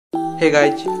Hey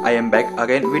guys, I am back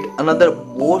again with another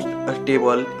most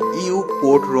stable EU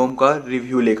port रोम का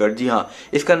review लेकर। जी हाँ,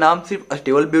 इसका नाम सिर्फ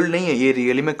स्टेबल बिल्ड नहीं है, ये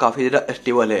रियली में काफी ज्यादा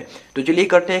स्टेबल है। तो चलिए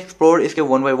करते हैं एक्सप्लोर इसके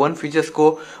 1 by 1 फीचर्स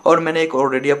को। और मैंने एक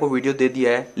ऑलरेडी आपको वीडियो दे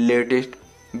दिया है लेटेस्ट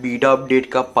बीटा अपडेट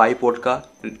का पाई पोर्ट का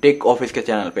टेक ऑफिस के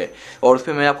चैनल पे, और उस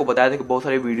पर मैंने आपको बताया था कि बहुत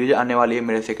सारी वीडियोज आने वाली है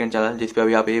मेरे सेकंड चैनल जिस पे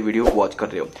अभी आप ये वीडियो वॉच कर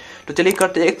रहे हो। तो चलिए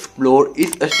करते हैं एक्सप्लोर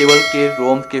इस स्टेबल के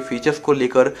रोम के फीचर्स को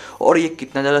लेकर, और ये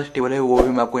कितना ज़्यादा स्टेबल है वो भी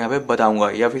मैं आपको यहाँ पे बताऊंगा,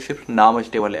 या फिर सिर्फ नाम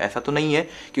स्टेबल है ऐसा तो नहीं है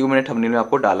क्योंकि मैंने थंबनेल में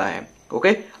आपको डाला है।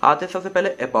 ओके, आते हैं सबसे पहले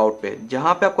अबाउट पे,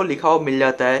 जहां पे आपको लिखा हुआ मिल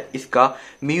जाता है इसका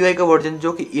MIUI का वर्जन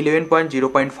जो कि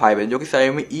 11.0.5 है, जो कि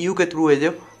Xiaomi EU के थ्रू है,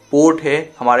 जो पोर्ट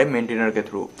है हमारे मेंटेनर के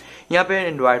थ्रू। यहाँ पे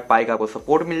एंड्रॉइड पाई का आपको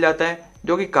सपोर्ट मिल जाता है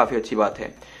जो कि काफी अच्छी बात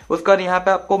है। उसका यहाँ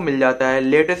पे आपको मिल जाता है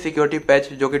लेटेस्ट सिक्योरिटी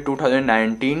पैच जो कि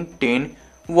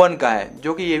 2019-10.1 का है,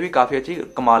 जो कि ये भी काफी अच्छी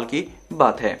कमाल की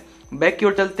बात है। बैक की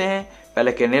ओर चलते हैं,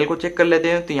 पहले कर्नेल को चेक कर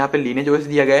लेते हैं। तो यहाँ पे लीनेज ओएस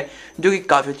दिया गया है जो कि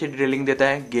काफी अच्छी डिटेलिंग देता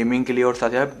है गेमिंग के लिए और साथ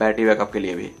ही बैटरी बैकअप के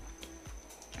लिए भी।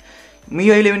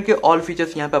 MIUI 11 के ऑल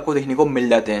फीचर्स यहाँ पे आपको देखने को मिल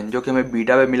जाते हैं, जो कि हमें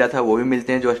बीटा पे मिला था वो भी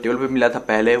मिलते हैं, जो स्टेबल पे मिला था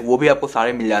पहले वो भी आपको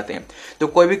सारे मिल जाते हैं। तो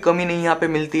कोई भी कमी नहीं यहाँ पे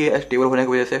मिलती है, स्टेबल होने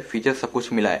की वजह से फीचर सब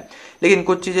कुछ मिला है। लेकिन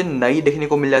कुछ चीजें नई देखने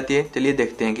को मिल जाती है, चलिए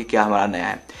देखते हैं कि क्या हमारा नया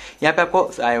है। यहाँ पे आपको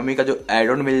Xiaomi का जो एड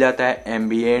ऑन मिल जाता है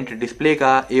एम्बियंट डिस्प्ले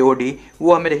का AOD,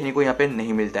 वो हमें देखने को यहाँ पे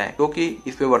नहीं मिलता है क्योंकि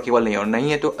इस पे वर्केबल नहीं है, और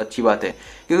नहीं है तो अच्छी बात है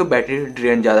क्योंकि बैटरी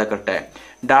ड्रेन ज्यादा करता है।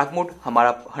 डार्क मोड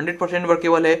हमारा 100%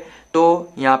 वर्केबल है,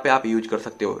 तो यहाँ पे आप यूज कर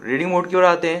सकते हो। रीडिंग मोड की ओर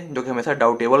आते हैं जो कि हमेशा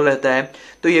डाउटेबल रहता है,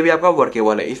 तो ये भी आपका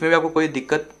वर्केबल है, इसमें भी आपको कोई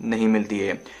दिक्कत नहीं मिलती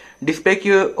है। डिस्प्ले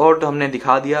की ओर तो हमने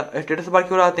दिखा दिया। स्टेटस बार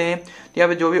की ओर आते हैं तो यहाँ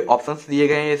पे जो भी ऑप्शंस दिए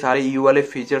गए हैं ये सारे EU वाले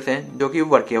फीचर्स हैं जो कि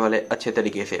वर्केबल है अच्छे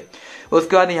तरीके से।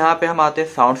 उसके बाद यहाँ पे हम आते हैं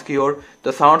साउंड्स की ओर।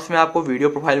 तो साउंड्स में आपको वीडियो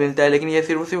प्रोफाइल मिलता है, लेकिन ये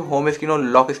सिर्फ होम स्क्रीन और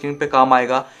लॉक स्क्रीन पे काम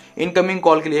आएगा, इनकमिंग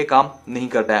कॉल के लिए काम नहीं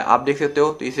करता है। आप देख सकते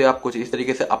हो, तो इसे आप कुछ इस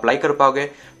तरीके से अप्लाई कर पाओगे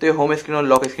तो ये होम स्क्रीन और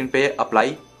लॉक स्क्रीन पे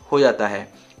अप्लाई हो जाता है।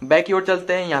 बैक की ओर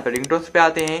चलते हैं, यहाँ पे रिंगटोन्स पे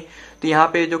आते हैं। तो यहाँ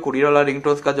पे जो कुरियर वाला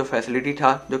रिंगटोन्स का जो फैसिलिटी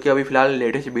था जो कि अभी फिलहाल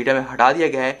लेटेस्ट बीटा में हटा दिया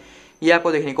गया है, ये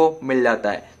आपको देखने को मिल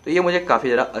जाता है, तो ये मुझे काफी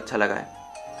ज्यादा अच्छा लगा है।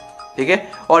 ठीक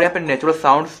है, और यहाँ पे नेचुरल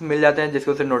साउंड्स मिल जाते हैं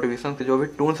जिसके नोटिफिकेशन के जो भी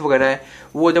टून्स वगैरह है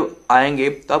वो जब आएंगे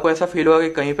तो आपको ऐसा फील होगा कि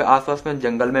कहीं पे आसपास में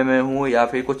जंगल में मैं हूँ, या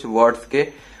फिर कुछ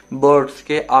बर्ड्स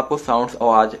के आपको साउंड्स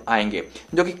आवाज आएंगे,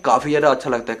 जो कि काफी ज्यादा अच्छा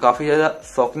लगता है, काफी ज्यादा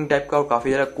शॉकिंग टाइप का और काफी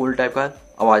ज्यादा कूल टाइप का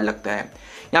आवाज लगता है।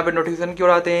 यहाँ पे नोटिफिकेशन की ओर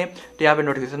आते हैं तो यहाँ पे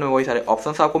नोटिफिकेशन में वही सारे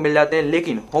ऑप्शंस आपको मिल जाते हैं,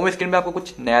 लेकिन होम स्क्रीन में आपको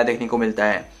कुछ नया देखने को मिलता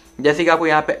है, जैसे कि आपको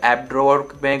यहाँ पे ऐप ड्रॉवर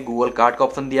में गूगल कार्ड का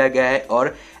ऑप्शन दिया गया है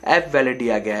और ऐप वैलेट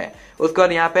दिया गया है। उसके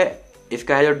बाद यहाँ पे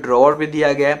इसका है जो ड्रॉवर भी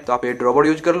दिया गया है, तो आप ये ड्रॉवर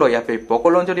यूज कर लो या फिर पोको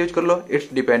लॉन्चर यूज कर लो,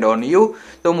 इट्स डिपेंड ऑन यू।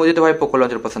 तो मुझे तो भाई पोको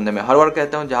लॉन्चर पसंद है, मैं हर बार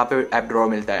कहता हूँ जहाँ पे ऐप ड्रॉवर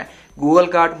मिलता है। गूगल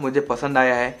कार्ड मुझे पसंद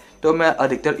आया है तो मैं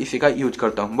अधिकतर इसी का यूज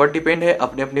करता हूँ, बट डिपेंड है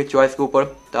अपने अपनी चॉइस के ऊपर।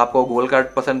 तो आपको गूगल कार्ड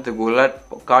पसंद है तो गूगल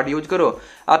कार्ड यूज करो,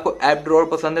 आपको ऐप ड्रॉवर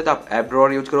पसंद है तो आप ऐप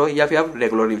ड्रॉवर यूज करो, या फिर आप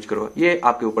रेगुलर यूज करो, ये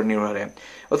आपके ऊपर निर्भर है।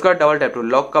 उसका डबल टैप टू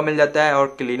लॉक का मिल जाता है,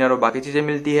 और क्लीनर और बाकी चीजें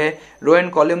मिलती है। रो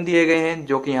एंड कॉलम दिए गए हैं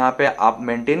जो कि यहाँ पे आप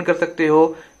मेंटेन कर सकते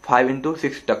हो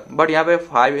 5x6 तक, बट यहाँ पे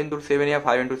 5x7 या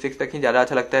 5x6 तक ही ज्यादा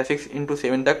अच्छा लगता है।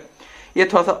 6x7 तक ये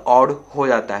थोड़ा सा ऑड हो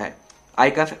जाता है,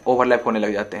 आइकन्स ओवरलैप होने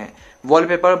लग जाते हैं।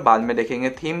 वॉलपेपर बाद में देखेंगे,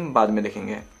 थीम बाद में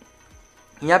देखेंगे।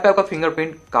 यहाँ पे आपका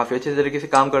फिंगरप्रिंट काफी अच्छे तरीके से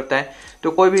काम करता है,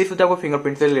 तो कोई भी इशू आपको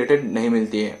फिंगरप्रिंट से रिलेटेड नहीं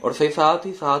मिलती है। और साथ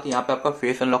ही साथ यहाँ पे आपका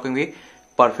फेस अनलॉकिंग भी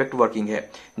परफेक्ट वर्किंग है।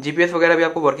 GPS वगैरह भी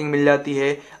आपको वर्किंग मिल जाती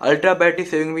है। अल्ट्रा बैटरी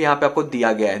सेविंग भी यहाँ पे आपको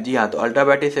दिया गया है। जी हाँ, तो अल्ट्रा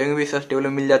बैटरी सेविंग भी स्टेबल में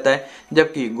मिल जाता है,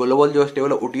 जबकि ग्लोबल जो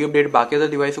स्टेबल OT अपडेट बाकी अदर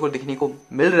डिवाइसों को देखने को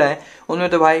मिल रहा है उनमें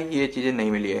तो भाई ये चीजें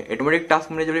नहीं मिली है। ऑटोमेटिक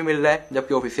टास्क मैनेजर भी मिल रहा है,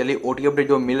 जबकि ऑफिशियली OT अपडेट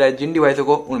जो मिल रहा है जिन डिवाइसों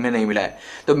को उनमें नहीं मिला है।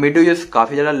 तो मिडो यूजर्स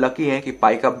काफी ज्यादा लकी है कि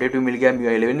पाई का अपडेट भी मिल गया,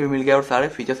 MIUI 11 भी मिल गया और सारे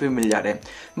फीचर्स भी मिल जा रहे हैं।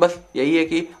 बस यही है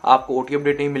कि आपको OT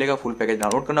अपडेट नहीं मिलेगा, फुल पैकेज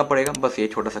डाउनलोड करना पड़ेगा, बस ये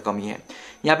छोटा सा कमी है।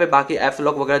 यहाँ पे बाकी एप्स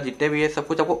लॉक वगैरह जितने भी है सब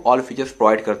कुछ आपको ऑल फीचर्स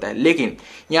प्रोवाइड करता है, लेकिन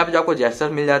यहाँ पे जो आपको जेस्चर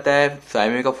मिल जाता है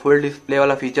Xiaomi का फुल डिस्प्ले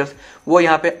वाला फीचर्स वो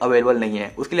यहाँ पे अवेलेबल नहीं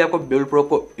है। उसके लिए आपको बिल्ड प्रो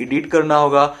को एडिट करना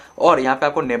होगा और यहाँ पे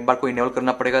आपको नेम बार को इनेबल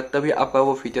करना पड़ेगा, तभी आपका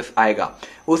वो फीचर्स आएगा।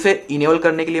 उसे इनेबल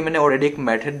करने के लिए मैंने ऑलरेडी एक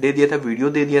मेथड दे दिया था, वीडियो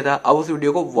दे दिया था, अब उस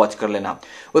वीडियो को वॉच कर लेना,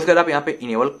 उसके बाद आप यहाँ पे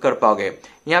इनेबल कर पाओगे।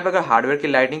 यहाँ पे अगर हार्डवेयर की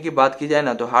लाइटिंग की बात की जाए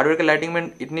ना, तो हार्डवेयर की लाइटिंग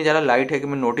में इतनी ज्यादा लाइट है कि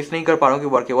मैं नोटिस नहीं कर पा रहा हूँ कि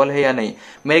वर्केबल है या नहीं।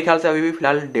 मेरे ख्याल से अभी भी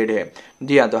फिलहाल डेड है।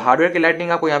 जी हाँ, तो हार्डवेयर की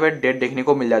लाइटिंग आपको यहाँ पे डेड देखने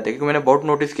को मिल जाती है, क्योंकि मैंने बहुत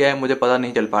नोटिस किया है, मुझे पता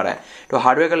नहीं चल पा रहा है। तो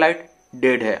हार्डवेयर का लाइट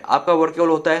डेड है। आपका वर्केबल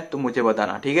होता है तो मुझे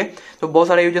बताना, ठीक है। तो बहुत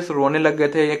सारे यूजर्स रोने लग गए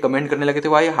थे या कमेंट करने लगे थे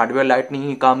भाई हार्डवेयर लाइट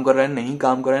नहीं काम कर रहा है, नहीं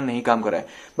काम कर रहा है, नहीं काम कर रहा है।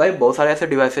 भाई बहुत सारे ऐसे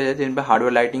डिवाइसेज है जिन पे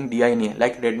हार्डवेयर लाइटिंग दिया ही नहीं है,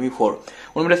 लाइक Redmi 4,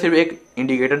 उनमें सिर्फ एक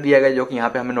इंडिकेटर दिया गया जो कि यहाँ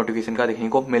पे हमें नोटिफिकेशन का देखने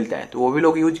को मिलता है, तो वो भी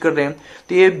लोग यूज कर रहे हैं।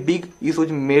 तो ये बिग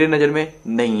इशूज मेरे नजर में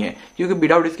नहीं है, क्योंकि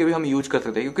विदाउट इसके भी हम यूज कर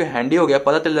सकते हैं, क्योंकि हैंडी हो गया,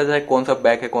 पता चल जाता है कौन सा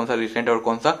बैक है, कौन सा रिसेंट है और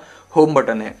कौन सा होम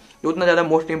बटन है। तो उतना ज्यादा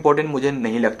मोस्ट इंपॉर्टेंट मुझे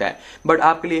नहीं लगता है। बट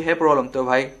आपके लिए है प्रॉब्लम, तो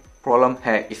भाई प्रॉब्लम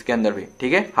है इसके अंदर भी,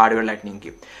 ठीक है, हार्डवेयर लाइटनिंग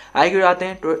की। आगे आते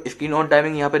हैं तो स्क्रीन ऑन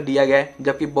टाइमिंग यहाँ पे दिया गया है,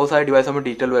 जबकि बहुत सारे डिवाइसों में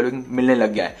डिजिटल वैल्यूइंग मिलने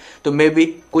लग गया है। तो मे बी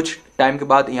कुछ टाइम के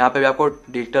बाद यहाँ पे भी आपको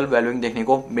डिजिटल वैल्यूइंग देखने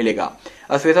को मिलेगा।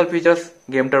 स्पेशल फीचर्स,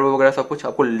 गेम टर्बो वगैरह सब कुछ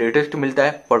आपको लेटेस्ट मिलता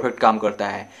है, परफेक्ट काम करता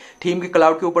है। थीम के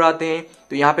क्लाउड के ऊपर आते हैं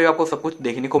तो यहाँ पे आपको सब कुछ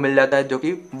देखने को मिल जाता है जो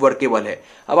कि वर्केबल है।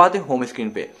 अब आते हैं होम स्क्रीन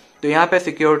पे, तो यहाँ पे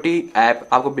सिक्योरिटी ऐप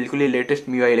आपको बिल्कुल ही लेटेस्ट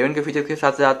MIUI 11 के फीचर्स के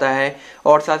साथ जाता है,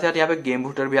 और साथ साथ यहाँ पे गेम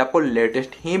बूस्टर भी आपको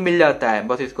लेटेस्ट ही मिल जाता है।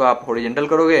 बस इसको आप हॉरिजॉन्टल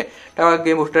करोगे तो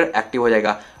गेम बूस्टर एक्टिव हो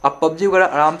जाएगा। आप PUBG वगैरह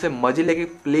आराम से मजे लेके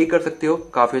प्ले कर सकते हो।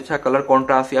 काफी अच्छा कलर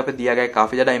कॉन्ट्रास्ट यहाँ पे दिया गया है,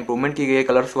 काफी ज्यादा इंप्रूवमेंट की गई है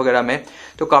कलर्स वगैरह में,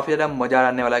 तो काफी ज्यादा मजा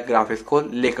आने वाला है ग्राफिक्स को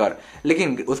लेकर।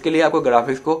 लेकिन उसके लिए आपको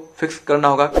ग्राफिक्स को फिक्स करना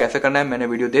होगा। कैसे करना है मैंने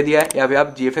वीडियो दे दिया है, या फिर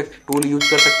आप GFX टूल यूज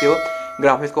कर सकते हो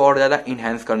ग्राफिक्स को और ज्यादा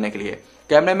इनहेंस करने के लिए।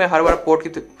 कैमरे में हर बार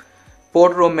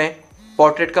पोर्ट रोम में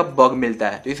पोर्ट्रेट का बग मिलता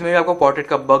है, तो इसमें भी आपको पोर्ट्रेट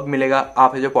का बग मिलेगा।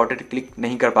 आप जो पोर्ट्रेट क्लिक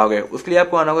नहीं कर पाओगे, उसके लिए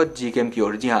आपको आना होगा Gcam की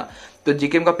ओर। जी हाँ, तो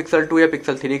Gcam का Pixel 2 या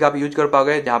Pixel 3 का आप यूज कर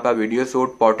पाओगे, जहां पे आप वीडियो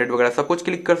शूट, पोर्ट्रेट वगैरह सब कुछ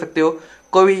क्लिक कर सकते हो।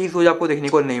 कोई भी इशूज आपको देखने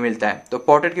को नहीं मिलता है, तो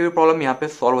पोर्ट्रेट की भी प्रॉब्लम यहाँ पे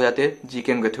सॉल्व हो जाती है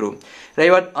Gcam के थ्रू। रही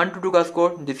बात AnTuTu का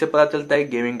स्कोर, जिससे पता चलता है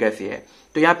गेमिंग कैसी है,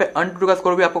 तो यहाँ पे AnTuTu का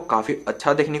स्कोर भी आपको काफी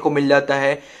अच्छा देखने को मिल जाता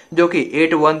है, जो कि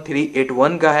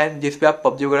 81381 का है, जिसपे आप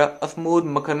PUBG वगैरह स्मूथ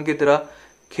मक्खन की तरह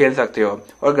खेल सकते हो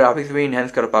और ग्राफिक्स भी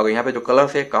इनहेंस कर पाओगे। यहाँ पे जो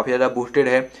कलर्स है काफी ज्यादा बूस्टेड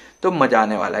है, तो मजा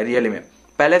आने वाला है रियली में।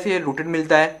 पहले से ये रूटेड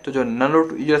मिलता है, तो जो नॉन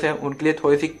रूट यूजर्स हैं उनके लिए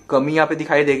थोड़ी सी कमी यहाँ पे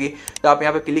दिखाई देगी, तो आप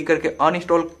यहाँ पे क्लिक करके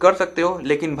अनइंस्टॉल कर सकते हो।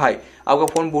 लेकिन भाई आपका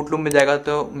फोन बूट लूप में जाएगा,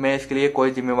 तो मैं इसके लिए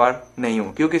कोई जिम्मेवार नहीं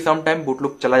हूँ, क्योंकि सम टाइम बूट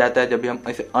लूप चला जाता है जब भी हम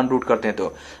इसे अनरूट करते हैं। तो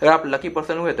अगर आप लकी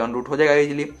पर्सन हुए तो अनरूट हो जाएगा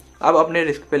इजिली। अब अपने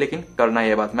रिस्क पे लेकिन करना है,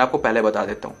 ये बात मैं आपको पहले बता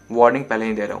देता हूँ, वार्निंग पहले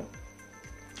ही दे रहा हूँ।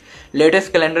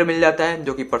 लेटेस्ट कैलेंडर मिल जाता है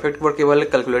जो कि परफेक्ट वर्केबल,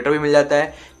 कैलकुलेटर भी मिल जाता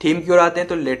है। थीम की ओर आते हैं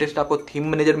तो लेटेस्ट आपको थीम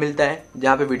मैनेजर मिलता है,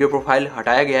 जहां पे वीडियो प्रोफाइल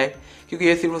हटाया गया है, क्योंकि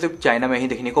ये सिर्फ और सिर्फ चाइना में ही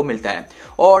देखने को मिलता है।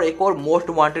 और एक और मोस्ट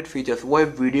वांटेड फीचर्स वो है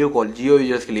वीडियो कॉल, जियो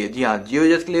यूजर्स के लिए। जी हाँ, जियो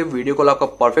यूजर्स के लिए वीडियो कॉल आपका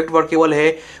परफेक्ट वर्केबल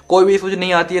है, कोई भी इशूज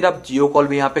नहीं आती है। आप जियो कॉल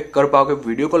भी यहाँ पे कर पाओगे,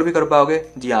 वीडियो कॉल भी कर पाओगे।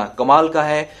 जी हाँ, कमाल का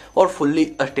है और फुल्ली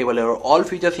स्टेबल है, और ऑल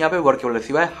फीचर्स यहाँ पे वर्केबल है,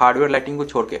 सिवाय हार्डवेयर लाइटिंग को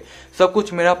छोड़ के सब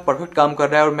कुछ मेरा परफेक्ट काम कर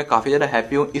रहा है। और मैं काफी ज्यादा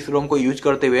हैप्पी हूँ इस रोम को यूज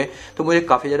करते हुए, तो मुझे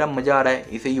काफी ज्यादा मजा आ रहा है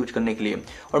इसे यूज करने के लिए।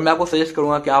 और मैं आपको सजेस्ट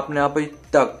करूंगा कि आपने अभी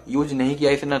तक यूज नहीं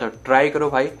किया इसे ना, तो ट्राई करो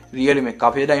भाई, रियली में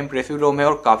काफी ज्यादा इंप्रेसिव रोम है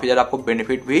और काफी ज्यादा आपको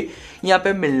बेनिफिट भी यहाँ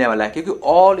पे मिलने वाला है, क्योंकि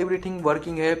ऑल एवरीथिंग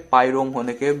वर्किंग है पाई रोम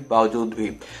होने के बावजूद भी।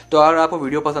 तो अगर आपको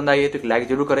वीडियो पसंद आई है तो एक लाइक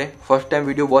जरूर करें, फर्स्ट टाइम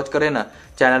वीडियो वॉच करें ना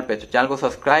चैनल पे, तो चैनल को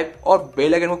सब्सक्राइब और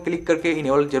बेल आइकन को क्लिक करके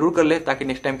इनेबल जरूर कर ले, ताकि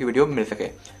नेक्स्ट टाइम की वीडियो मिल सके।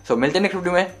 सो मिलते हैं नेक्स्ट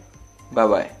वीडियो में, बाय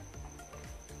बाय।